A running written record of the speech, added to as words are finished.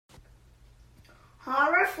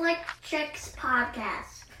Horror Flick Chicks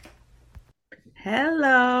podcast.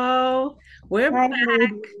 Hello. We're Hi, back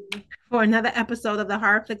Heidi. for another episode of the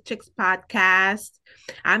Horror Flick Chicks podcast.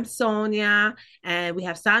 I'm Sonia, and we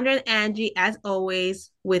have Sandra and Angie, as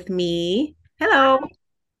always, with me. Hello. Hi.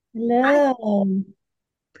 Hello.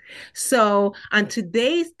 So, on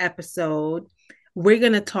today's episode, we're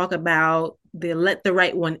going to talk about the Let the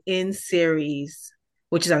Right One In series,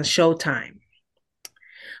 which is on Showtime.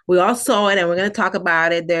 We all saw it, and we're going to talk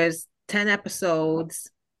about it. There's 10 episodes.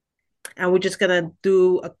 And we're just gonna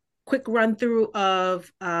do a quick run through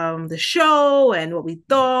of the show and what we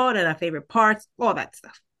thought and our favorite parts, all that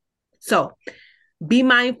stuff. So be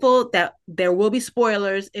mindful that there will be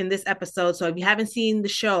spoilers in this episode. So if you haven't seen the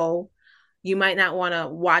show, you might not want to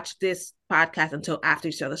watch this podcast until after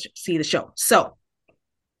you see the show. So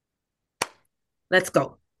let's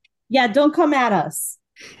go. Yeah, don't come at us.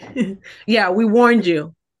 Yeah, we warned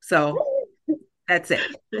you. So that's it.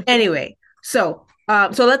 Anyway, so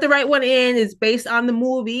Let the Right One In is based on the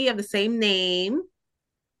movie of the same name,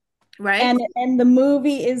 right? And the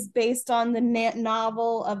movie is based on the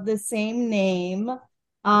novel of the same name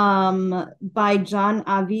by John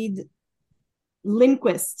Avid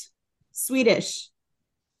Lindqvist, Swedish.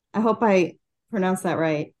 I hope I pronounced that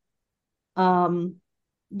right. Um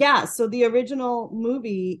yeah, so the original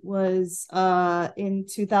movie was in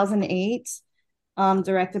 2008,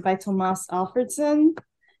 directed by Tomas Alfredson,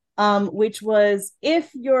 which was,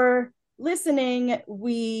 if you're listening,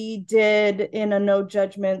 we did in a No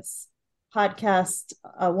Judgments podcast,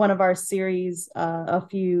 one of our series a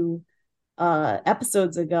few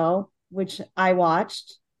episodes ago, which I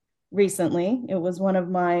watched recently. It was one of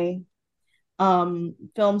my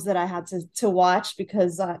films that I had to watch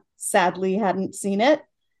because I sadly hadn't seen it.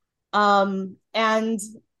 And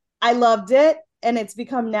I loved it. And it's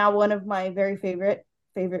become now one of my very favorite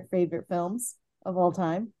films of all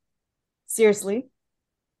time. Seriously.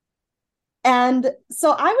 And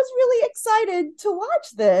so I was really excited to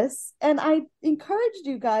watch this, and I encouraged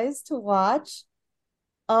you guys to watch.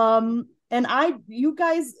 And you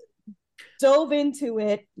guys dove into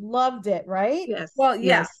it, loved it, right? Yes. Well,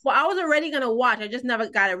 yeah. Yes. Well, I was already gonna watch. I just never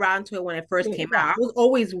got around to it when it first came Yeah. out. I was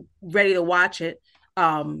always ready to watch it.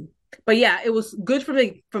 But yeah, it was good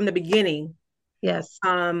from the beginning. Yes.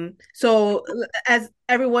 So as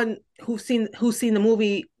everyone who's seen the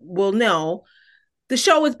movie will know, the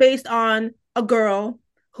show is based on a girl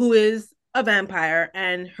who is a vampire,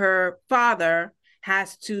 and her father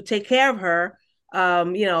has to take care of her,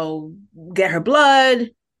 get her blood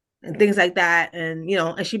and things like that.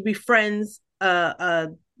 And she befriends a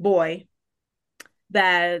boy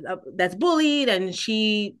that's bullied, and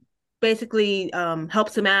she basically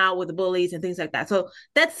helps him out with the bullies and things like that. So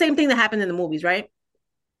that's the same thing that happened in the movies, right?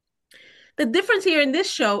 The difference here in this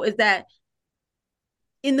show is that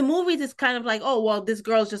in the movies it's kind of like, oh well, this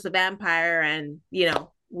girl's just a vampire, and she's a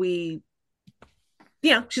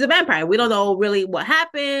vampire. We don't know really what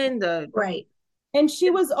happened. Right. And she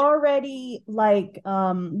was already like,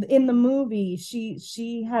 in the movie,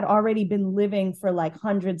 she had already been living for like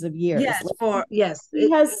hundreds of years. Yes, Like, for Yes.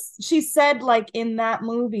 she said, like, in that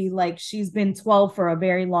movie, like, she's been 12 for a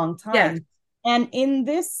very long time. yes, And in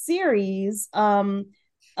this series, Eleanor,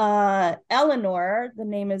 the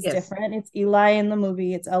name is Yes. different. It's Eli in the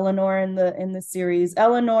movie, it's Eleanor in the series.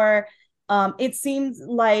 Eleanor, it seems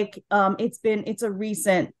like it's a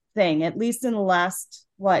recent thing, at least in the last,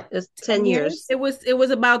 what, It's 10 years. it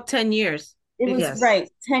was about 10 years. it was, Yes. right,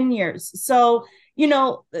 10 years. So,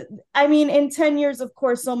 I mean, in 10 years, of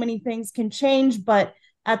course, so many things can change, but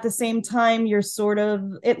at the same time, you're sort of,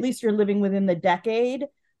 at least you're living within the decade.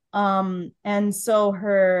 And so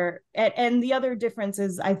and the other difference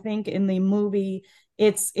is, I think in the movie,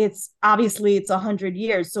 it's obviously it's 100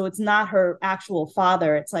 years. So it's not her actual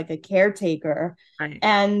father. It's like a caretaker. Right.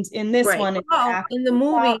 And in this Right. one, it's In the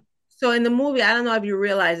movie, so in the movie, I don't know if you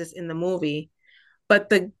realize this in the movie, but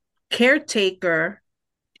the caretaker,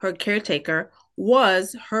 her caretaker,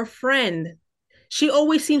 was her friend. She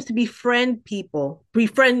always seems to befriend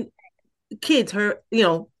kids, her,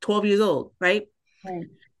 12 years old, right? right.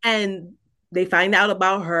 And they find out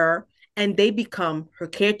about her, and they become her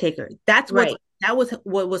caretaker. Right. That was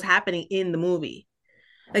what was happening in the movie.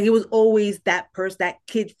 Like, it was always that person, that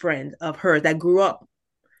kid friend of hers that grew up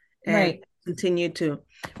and Right. continued to,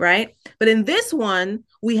 right? But in this one,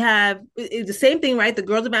 we have it's the same thing, right? The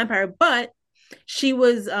girl's a vampire, but she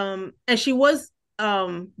was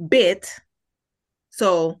bit.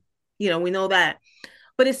 So, we know that.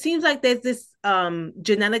 But it seems like there's this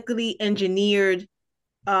genetically engineered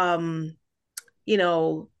um, you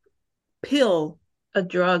know, pill, A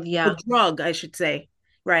drug. a Yeah. drug, I should say,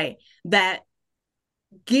 right? That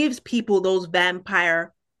gives people those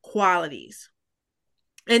vampire qualities.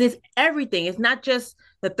 And it's everything. It's not just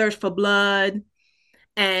the thirst for blood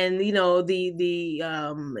and the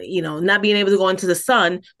not being able to go into the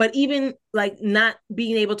sun, but even like not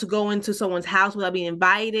being able to go into someone's house without being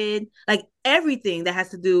invited, like everything that has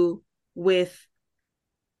to do with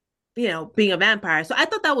being a vampire. So I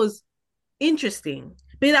thought that was interesting.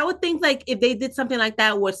 Because I would think like if they did something like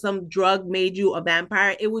that where some drug made you a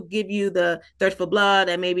vampire, it would give you the thirst for blood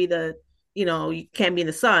and maybe you can't be in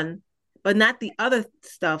the sun, but not the other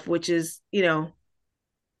stuff, which is,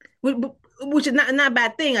 which is not a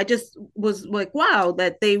bad thing. I just was like, wow,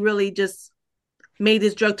 that they really just made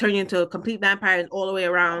this drug turn you into a complete vampire all the way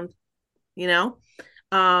around, you know?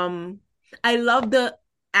 Um, I love the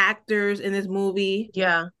actors in this movie.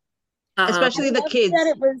 Yeah. Um, Especially the Love kids. that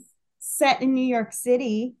it was set in New York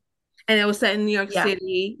City, and it was set in New York Yeah.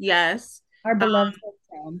 City. Yes. our beloved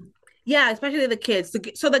hometown. Yeah, especially the kids.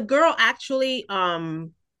 So the girl actually, I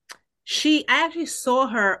actually saw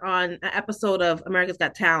her on an episode of America's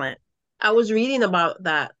Got Talent I was reading about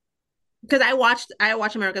that. because I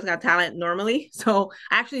watch America's Got Talent normally. So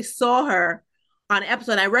I actually saw her on an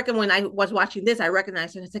episode. I reckon when I was watching this, I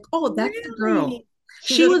recognized her. It's like, oh, that's the girl. Really?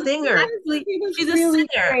 She's a singer. Actually, She was she's a really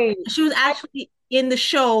singer. great. She was actually in the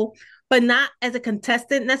show, but not as a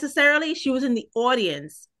contestant necessarily. She was in the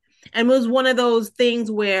audience. And it was one of those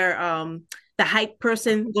things where the hype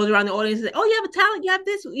person goes around the audience and says, oh, you have a talent, you have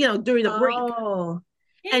this, during the break. Oh,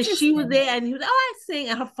 And she was Interesting. there and he was, oh, I sing.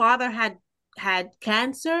 And her father had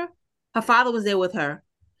cancer. Her father was there with her.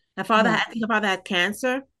 I think her father had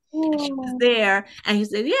cancer. And she was Oh. there, and he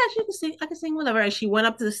said, "Yeah, she can sing. I can sing whatever." And she went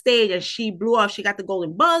up to the stage, and she blew off. She got the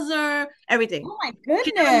golden buzzer, everything. Oh my She never,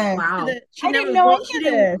 goodness. wow. I didn't know she any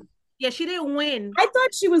of didn't. this. Yeah, she didn't win. I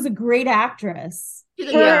thought she was a great actress.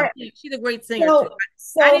 She's Yeah. she's a great singer So, too.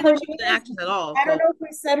 so I didn't know her she was name an is, actress at all. I don't So know if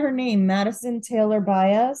we said her name, Madison Taylor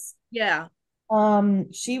Bias. yeah,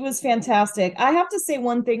 She was fantastic. I have to say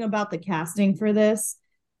one thing about the casting for this.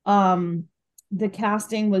 The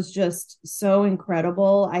casting was just so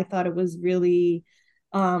incredible. I thought it was really,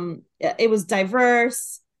 it was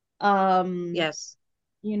diverse. Yes.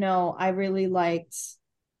 I really liked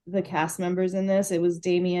the cast members in this. It was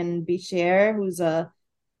Damien Bichir, who's a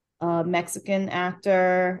Mexican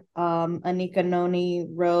actor, Anika Noni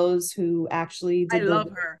Rose, who actually I did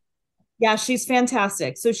love her. Yeah, she's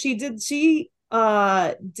fantastic. So she did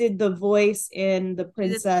the voice in The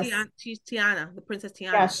Princess. She's Tiana, the Princess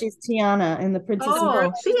Tiana. Yeah, she's Tiana in The Princess.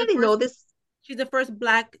 Oh, see, I didn't know this. She's the first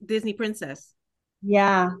Black Disney princess.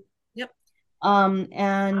 Yeah. Yep.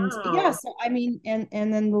 And Wow. yeah, so I mean, and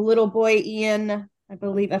then the little boy Ian, I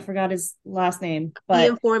believe I forgot his last name, but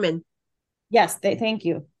Ian Foreman. yes, thank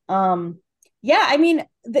you. Yeah, I mean,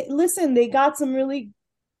 listen, they got some really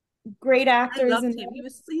great I actors, loved and him.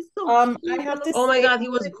 He's so cute. I have to Oh my say, God,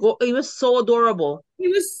 he was so adorable. he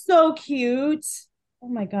was so cute. Oh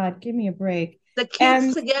my God, give me a break. The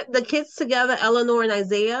kids And the kids together, Eleanor and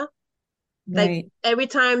Isaiah, like right. every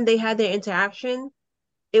time they had their interaction,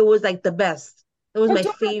 it was like the best. It was my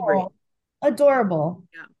favorite. Adorable.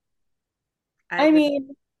 Yeah. I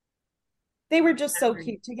mean, they were just I so agree.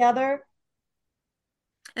 cute together.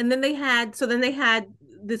 And then they had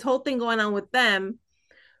this whole thing going on with them,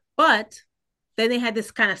 but then they had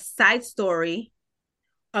this kind of side story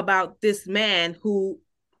about this man who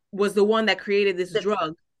was the one that created this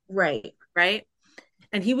drug, Right. right?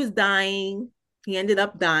 And he was dying. He ended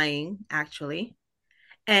up dying, actually.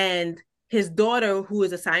 And his daughter, who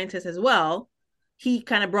is a scientist as well, he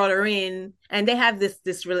kind of brought her in, and they have this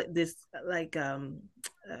like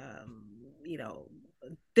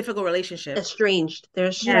difficult relationship. Estranged. They're Yeah.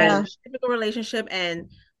 estranged. Difficult relationship,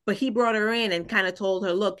 but he brought her in and kind of told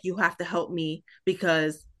her, look, you have to help me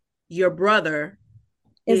because your brother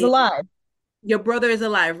Is alive. Your brother is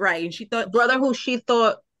alive, right? And she thought Brother who she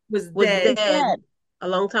thought was was dead, dead a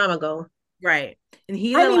long time ago. right? And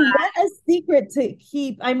he's I alive. mean, what a secret to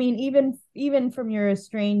keep. I mean, even from your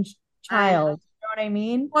estranged child. You know what I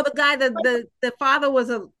mean? Well, the guy, the father was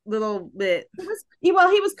a little bit. He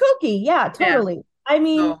was kooky. Yeah, totally. I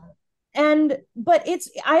mean, but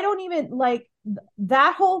I don't even like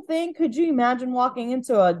that whole thing. Could you imagine walking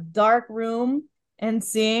into a dark room and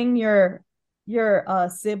seeing your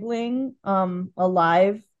sibling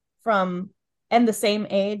alive and the same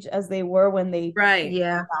age as they were when they right,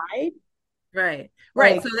 Yeah. died? right.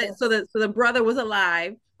 Like, So the brother was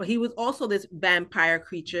alive, but he was also this vampire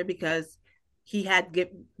creature because he had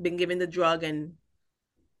been given the drug, and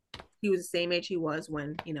he was the same age he was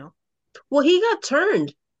when Well, he got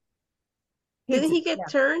turned. he Didn't did- he get yeah.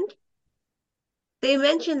 turned? They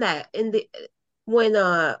mentioned that in the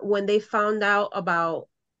when they found out about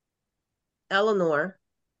Eleanor,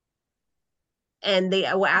 and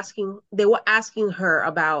they were asking her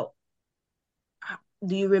about,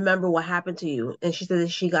 do you remember what happened to you? And she said that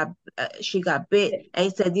she got bit, and he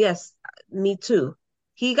said, yes, me too.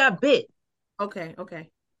 He got bit. Okay, okay.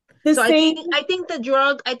 The So same. I think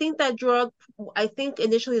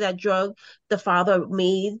initially that drug the father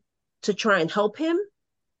made to try and help him,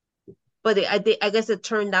 but I guess it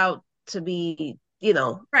turned out to be,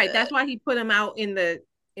 Right. That's why he put him out in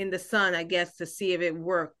the sun, I guess, to see if it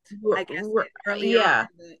worked. I guess early on yeah.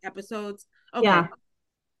 in the episodes. Okay. Yeah.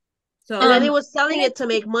 So And then he was selling and it to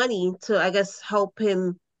make money to, I guess, help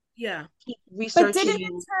him yeah. keep but didn't it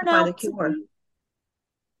researching to turn find a out to cure. be?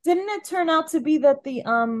 Didn't it turn out to be that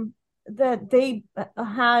that they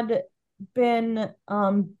had been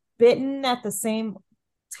bitten at the same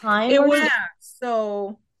time It or was Yeah.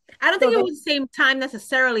 So I don't so think it they was the same time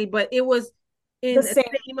necessarily, but it was the in the same?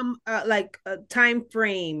 same like time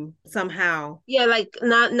frame somehow. Yeah, like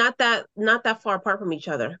not that far apart from each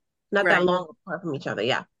other, not that Right. long apart from each other.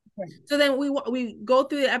 Yeah, So then we go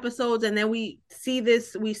through the episodes and then we see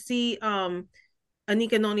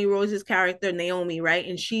Anika Noni Rose's character Naomi, right?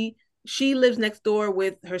 And she lives next door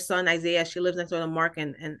with her son Isaiah. She lives next door to Mark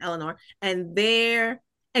and Eleanor, and there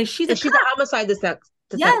and she's a and she's cop. a homicide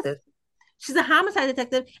Yes, detective. she's a homicide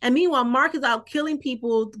detective. And meanwhile, Mark is out killing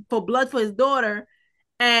people for blood for his daughter,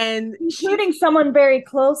 and she Including someone very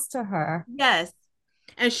close to her. yes,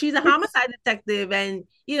 and she's a It's homicide detective. And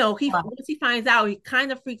he once he finds out, he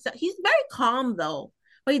kind of freaks out. He's very calm though,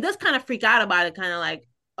 but he does kind of freak out about it, kind of like,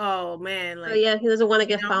 oh man, So like yeah, he doesn't want to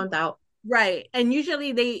you get know. found out. Right. And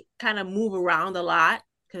usually they kind of move around a lot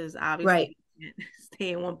because Right. obviously you can't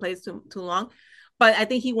stay in one place too long. But I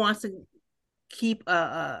think he wants to keep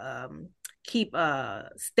keep a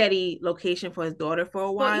steady location for his daughter for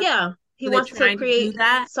a Well, while. yeah, he So they're wants to trying to do create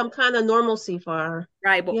that. some kind of normalcy for her.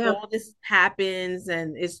 Right. But Yeah. all this happens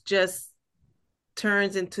and it's just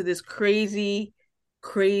turns into this crazy,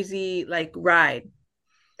 crazy like ride.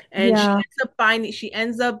 And yeah. she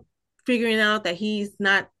ends up figuring out that he's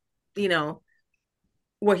not, you know,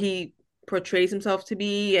 what he portrays himself to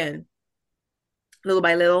be, and little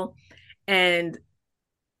by little. And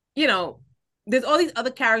you know, there's all these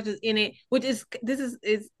other characters in it, which is this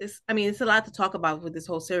is I mean, it's a lot to talk about with this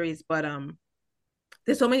whole series, but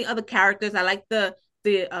there's so many other characters. I like the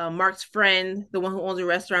Mark's friend, the one who owns a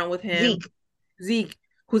restaurant with him, Zeke, Zeke,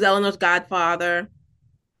 who's Eleanor's godfather.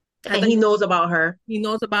 I and thought he knows about her he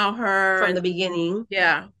knows about her, from and the beginning.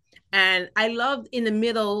 yeah. And I loved in the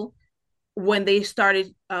middle when they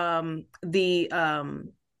started the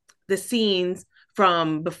scenes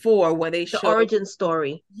from before where they The showed origin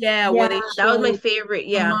story. where Yeah. they That was my showed favorite.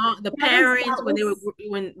 the Yeah. mom, the parents when they were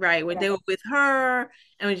when they were with her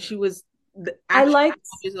and when she was I actually liked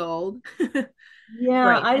 12 years old. yeah,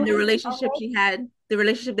 Right. And the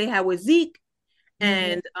relationship they had with Zeke,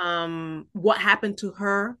 mhm. and what happened to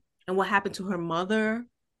her and what happened to her mother.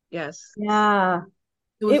 Yes. Yeah.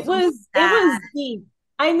 It was so It was sad. deep.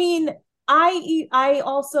 I mean, I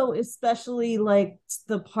also especially liked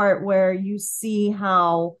the part where you see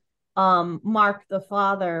how Mark the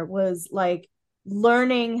father was like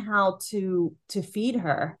learning how to feed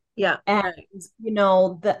her. Yeah. And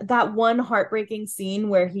Right. that one heartbreaking scene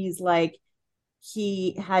where he's like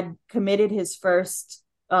he had committed his first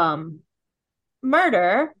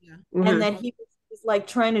murder, Yeah. and Hmm. then he was like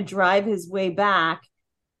trying to drive his way back,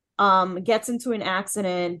 gets into an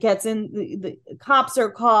accident, gets in the cops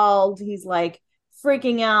are called, he's like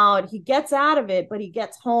freaking out, he gets out of it, but he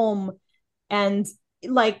gets home, and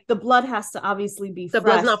like the blood has to obviously be The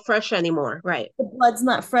blood's fresh. not fresh anymore. Right. The blood's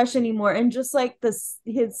not fresh anymore, and just like this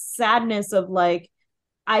his sadness of like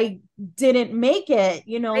I didn't make it,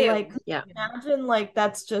 like Failed. could Yeah. you imagine, like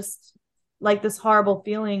that's just like this horrible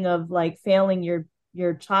feeling of like failing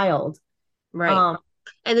your child. Right. um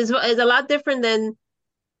And it's a lot different than,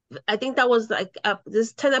 I think that was like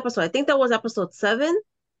this 10 episode. I think that was episode 7,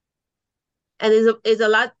 and is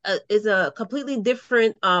a completely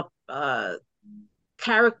different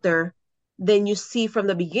character than you see from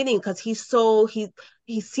the beginning, because he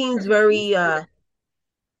seems very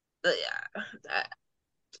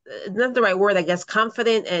not the right word, I guess,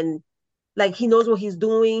 confident, and like he knows what he's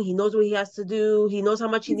doing, he knows what he has to do, he knows how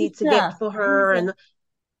much he he's a needs to get chef. for her,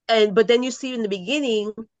 and but then you see in the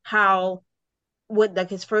beginning how, with like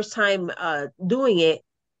his first time doing it,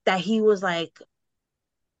 that he was like,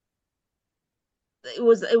 it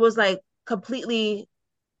was like completely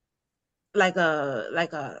like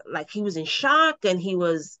he was in shock, and he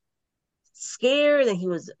was scared, and he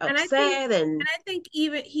was And I think upset, and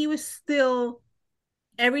even he was still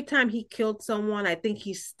every time he killed someone, I think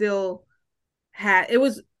he still had it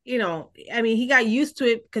was, I mean, he got used to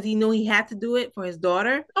it because he knew he had to do it for his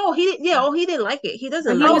daughter. Oh, he didn't like it. He But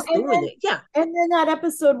doesn't he like was doing it. Yeah. And then that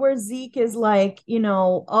episode where Zeke is like,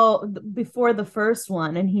 before the first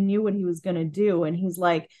one, and he knew what he was gonna do, and he's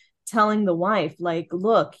like telling the wife, like,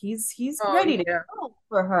 look, he's Oh, ready to yeah. kill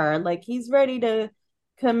for her, like he's ready to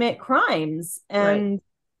commit crimes, Right. and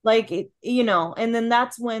like it, and then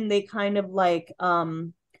that's when they kind of like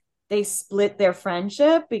they split their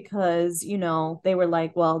friendship because they were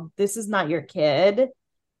like, well, this is not your kid,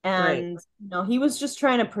 Right. and he was just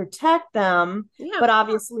trying to protect them, Yeah. but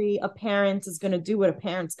obviously a parent is going to do what a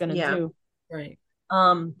parent's going to Yeah. do. Right.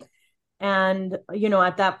 And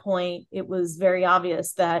at that point it was very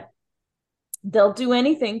obvious that they'll do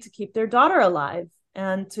anything to keep their daughter alive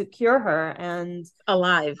and to cure her, and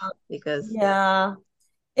Alive, because yeah,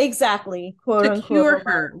 exactly, quote To unquote, cure alive.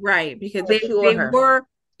 her, right? Because to cure they her. were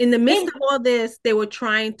in the midst And- of all this, they were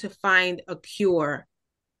trying to find a cure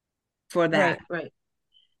for that. Right.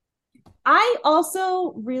 I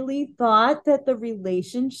also really thought that the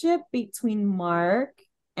relationship between Mark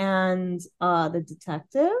and the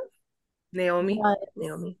detective Naomi.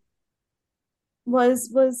 Naomi.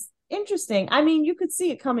 was interesting. I mean, you could see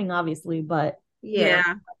it coming, obviously, but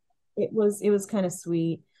Yeah. it was kind of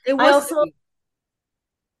sweet. It I was also,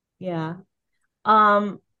 yeah,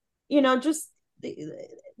 just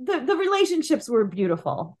the relationships were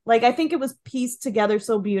beautiful. Like I think it was pieced together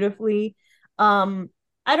so beautifully.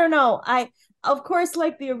 I don't know. Of course,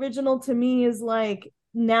 like the original to me is like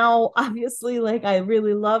now obviously like I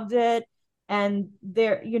really loved it. And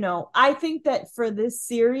there, I think that for this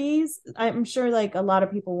series, I'm sure like a lot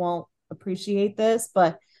of people won't appreciate this,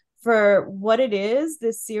 but for what it is,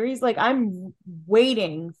 this series, like I'm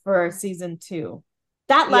waiting for season 2.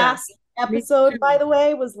 That Yeah. last episode, too. by the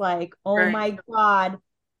way, was like, oh Right. my God.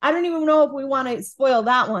 I don't even know if we want to spoil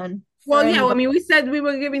that one. Well, for yeah, I anybody. mean, we said we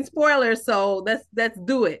were giving spoilers, so let's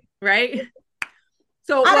do it, right?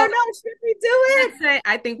 So, I well, don't know. Should we do it? let's say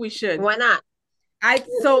I think we should. Why not?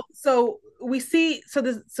 So we see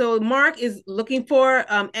so Mark is looking for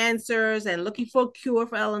answers and looking for a cure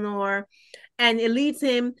for Eleanor, and it leads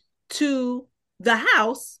him to the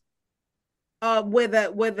house where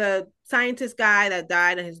the scientist guy that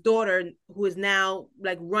died and his daughter, who is now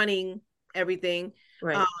like running everything,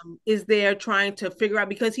 Right. is there trying to figure out,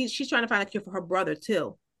 because she's trying to find a cure for her brother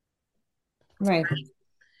too. Right.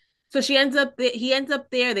 So he ends up there,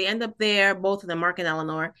 they end up there, both of them, Mark and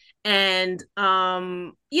Eleanor, and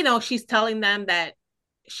she's telling them that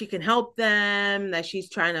she can help them, that she's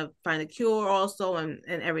trying to find a cure also, and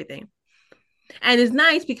everything. And it's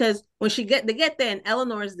nice because when they get there and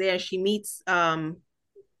Eleanor is there, she meets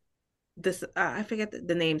this I forget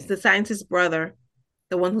the names, the scientist's brother,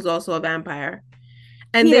 the one who's also a vampire,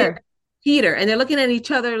 and Peter, and they're looking at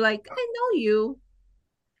each other like, I know you.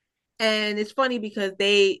 And it's funny because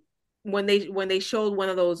when they showed one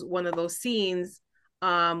of those scenes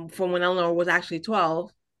from when Eleanor was actually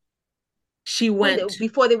 12, she went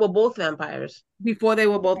before they were both vampires. Before they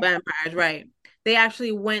were both vampires, right? They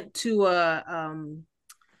actually went to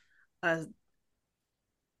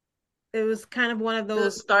it was kind of one of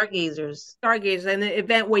those stargazers, an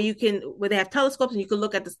event where they have telescopes and you can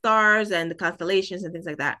look at the stars and the constellations and things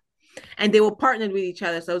like that. And they were partnered with each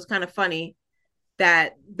other, so it was kind of funny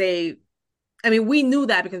that we knew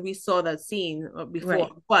that because we saw the scene before, right.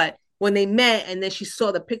 But when they met and then she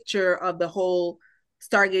saw the picture of the whole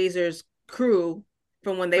Stargazers crew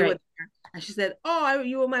from when they were there, and she said, oh,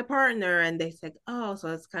 you were my partner. And they said, oh, so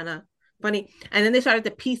it's kind of funny. And then they started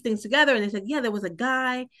to piece things together, and they said, yeah, there was a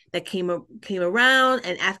guy that came around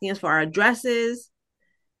and asking us for our addresses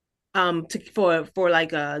for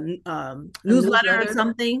like a newsletter or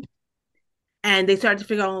something. And they started to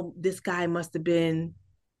figure out, oh, this guy must have been,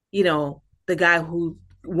 the guy who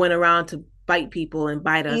went around to bite people and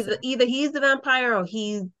bite us. Either he's the vampire or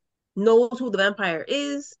he knows who the vampire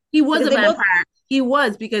is. He was a vampire. He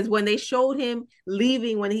was, because when they showed him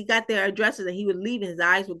leaving, when he got their addresses and he was leaving, his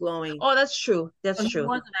eyes were glowing. Oh, that's true. That's true. He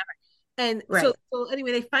was a vampire. And so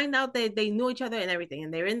anyway, they find out that they knew each other and everything,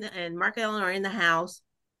 and they're and Mark and Eleanor are in the house,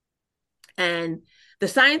 and the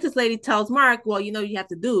scientist lady tells Mark, well, you have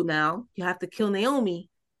to do now. You have to kill Naomi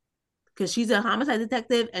because she's a homicide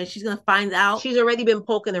detective and she's going to find out. She's already been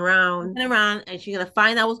poking around and she's going to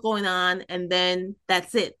find out what's going on. And then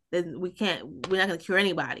that's it. Then we're not going to cure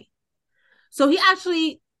anybody. So he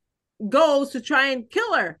actually goes to try and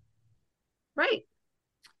kill her. Right.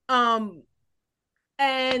 And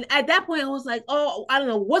at that point I was like, oh, I don't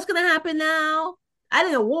know what's going to happen now. I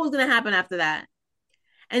didn't know what was going to happen after that.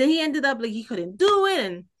 And then he ended up like he couldn't do it.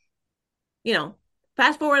 And,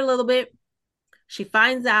 fast forward a little bit. She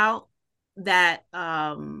finds out that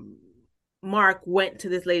Mark went to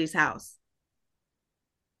this lady's house.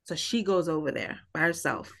 So she goes over there by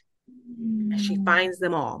herself. And she finds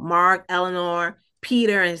them all. Mark, Eleanor,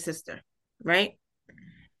 Peter, and his sister, right?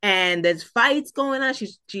 And there's fights going on.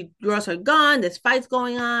 She draws her gun. There's fights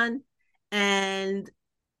going on. And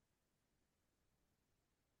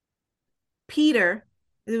Peter,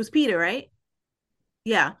 it was Peter, right?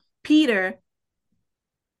 Yeah. Peter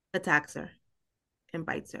attacks her and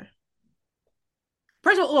bites her.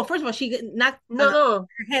 First of all, she knocked No, her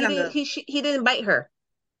head on the. he didn't bite her.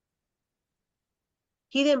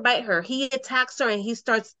 He didn't bite her. He attacks her and he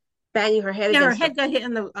starts banging her head Yeah, her against her. head got hit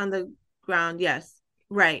on the ground. Yes,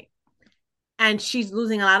 right. And she's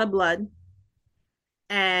losing a lot of blood.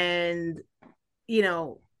 And you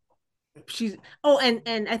know, she's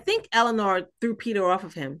and I think Eleanor threw Peter off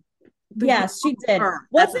of him. Yes, she did.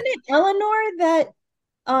 Wasn't it Eleanor that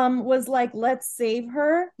was like, let's save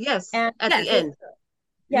her? Yes, and at the end.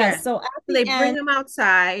 Yeah, so at the they end, bring him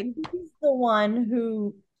outside. He's the one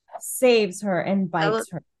who saves her and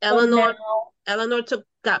bites her. Eleanor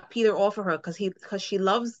got Peter off of her because she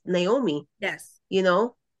loves Naomi. Yes. You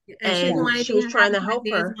know? And she was trying to help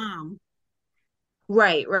her. Mom.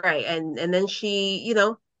 Right. And then she, you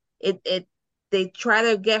know, they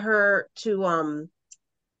try to get her to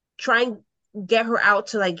try and get her out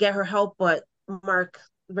to like get her help, but Mark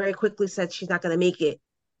very quickly said she's not gonna make it.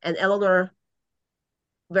 And Eleanor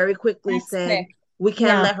very quickly said, we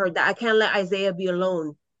can't let her die. I can't let Isaiah be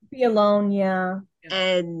alone. Yeah.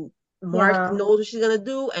 And Mark knows what she's gonna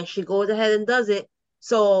do, and she goes ahead and does it.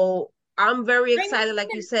 So I'm very excited, like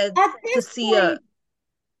you said, to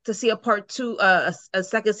see a part two, a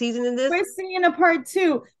second season in this. We're seeing a part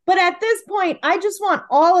two, but at this point, I just want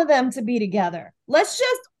all of them to be together. Let's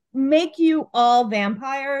just make you all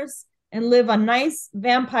vampires and live a nice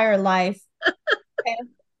vampire life. Okay?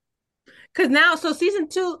 Because now, so season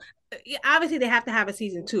 2, obviously they have to have a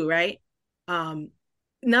season 2, right?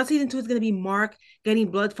 Now season 2 is going to be Mark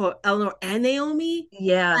getting blood for Eleanor and Naomi.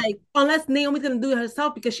 Yeah. Like, unless Naomi's going to do it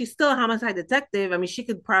herself because she's still a homicide detective. I mean, she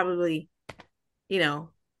could probably, you know.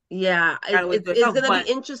 Yeah, it's going to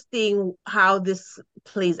be interesting how this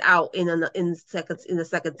plays out in the second season.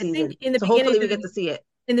 So hopefully we get to see it.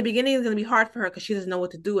 In the beginning, it's going to be hard for her because she doesn't know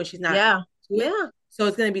what to do and she's not. Yeah. So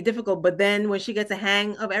it's going to be difficult. But then when she gets a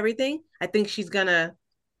hang of everything, I think she's going to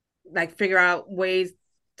like figure out ways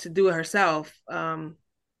to do it herself. And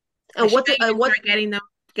what's getting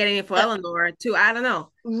it for Eleanor too? I don't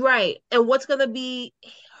know. Right. And what's going to be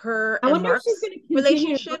her and Mark's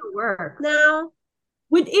relationship to work now?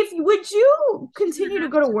 Would you continue to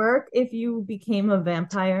go to work if you became a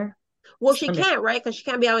vampire? Well, she can't, right? Because she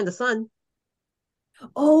can't be out in the sun.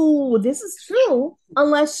 Oh, this is true.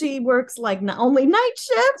 Unless she works like only night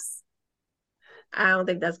shifts. I don't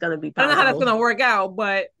think that's going to be possible. I don't know how that's going to work out,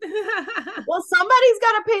 but well, somebody's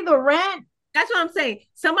got to pay the rent. That's what I'm saying.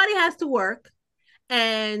 Somebody has to work,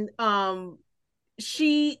 and Mark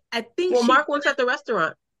works at the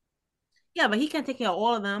restaurant. Yeah, but he can't take care of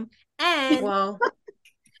all of them, and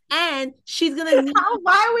and she's gonna need.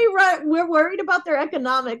 Why are we're worried about their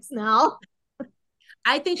economics now?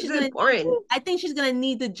 I think she's gonna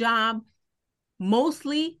need the job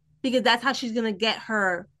mostly because that's how she's gonna get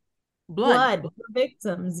her blood for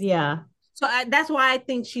victims. Yeah. So that's why I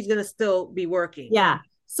think she's gonna still be working. Yeah.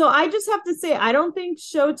 So I just have to say, I don't think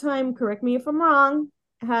Showtime, correct me if I'm wrong,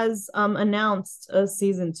 has announced a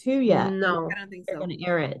season 2 yet. No, I don't think they're gonna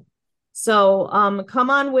air it. So come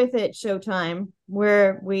on with it, Showtime.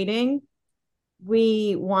 We're waiting.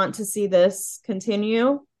 We want to see this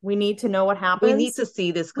continue. We need to know what happens. We need to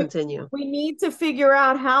see this continue. We need to figure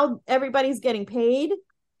out how everybody's getting paid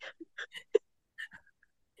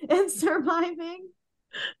and surviving.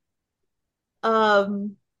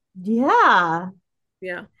 Yeah.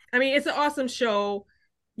 I mean, it's an awesome show.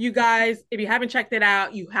 You guys, if you haven't checked it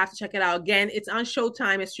out, you have to check it out. Again, it's on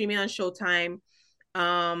Showtime. It's streaming on Showtime.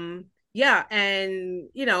 Yeah, and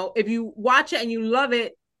you know, if you watch it and you love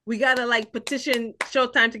it, we gotta like petition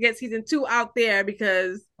Showtime to get season 2 out there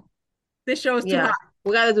because this show is too hot.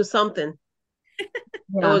 We gotta do something. It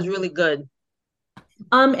was really good.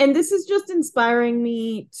 And this is just inspiring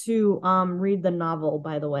me to read the novel,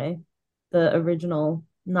 by the way, the original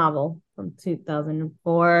novel from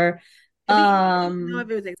 2004. I don't know if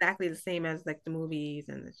it was exactly the same as like the movies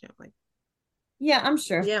and the show. Like, yeah, I'm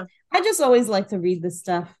sure. Yeah, I just always like to read this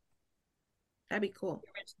stuff. That'd be cool.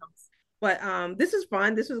 But this is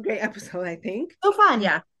fun. This was a great episode, I think. So fun.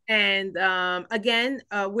 Yeah. And again,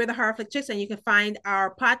 we're the Horror Flick Chicks, and you can find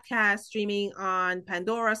our podcast streaming on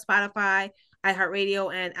Pandora, Spotify,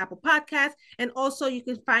 iHeartRadio, and Apple Podcasts. And also, you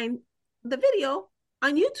can find the video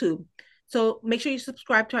on YouTube. So make sure you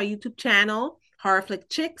subscribe to our YouTube channel, Horror Flick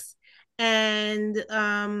Chicks. And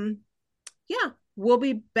yeah, we'll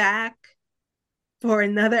be back for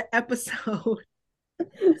another episode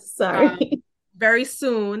Sorry. very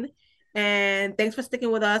soon. And thanks for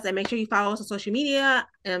sticking with us. And make sure you follow us on social media,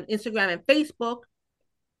 Instagram and Facebook.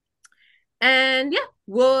 And yeah,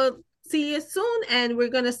 we'll see you soon. And we're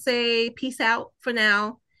going to say peace out for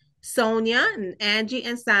now. Sonia and Angie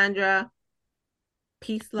and Sandra.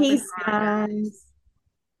 Peace, love, Peace, and guys.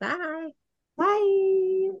 Bye. Bye.